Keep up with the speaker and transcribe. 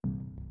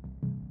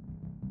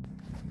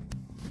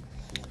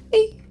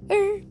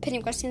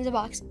Pennywise sings the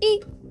box.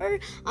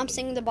 I'm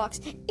singing the box.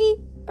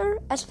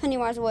 As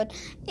Pennywise would.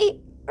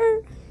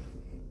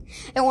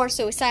 It weren't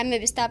suicide,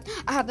 maybe stopped.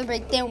 I have to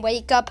break then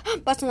wake up,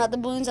 busting out the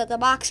balloons at the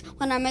box.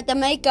 When I met the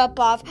makeup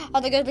off, all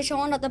the girls be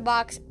showing up the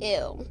box.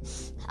 Ew.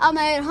 I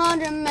made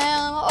 100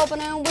 million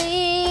opening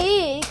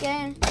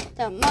weekend.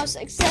 The most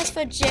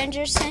successful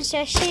ginger since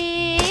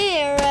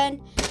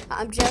Sheeran.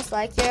 I'm just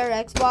like your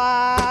ex-wife.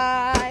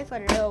 I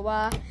don't know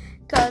why.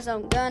 Cause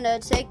I'm gonna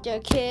take your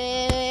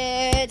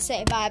kid.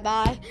 Say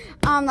bye-bye.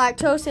 I'm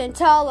lactose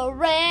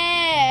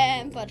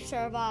intolerant, but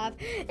survive.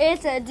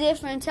 It's a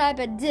different type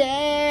of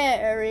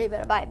dairy,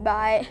 but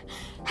bye-bye.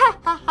 Ha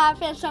ha ha,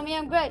 fans tell me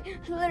I'm great.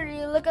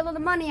 Literally, look at all the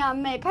money I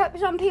made.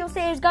 Some people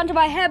say it's gone to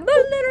my head, but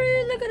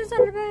literally, look at the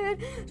side of my head.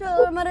 So a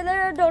little money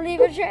there, don't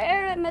even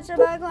share it. Mr.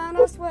 Clown,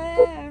 I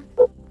swear.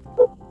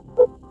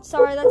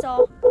 Sorry, that's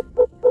all.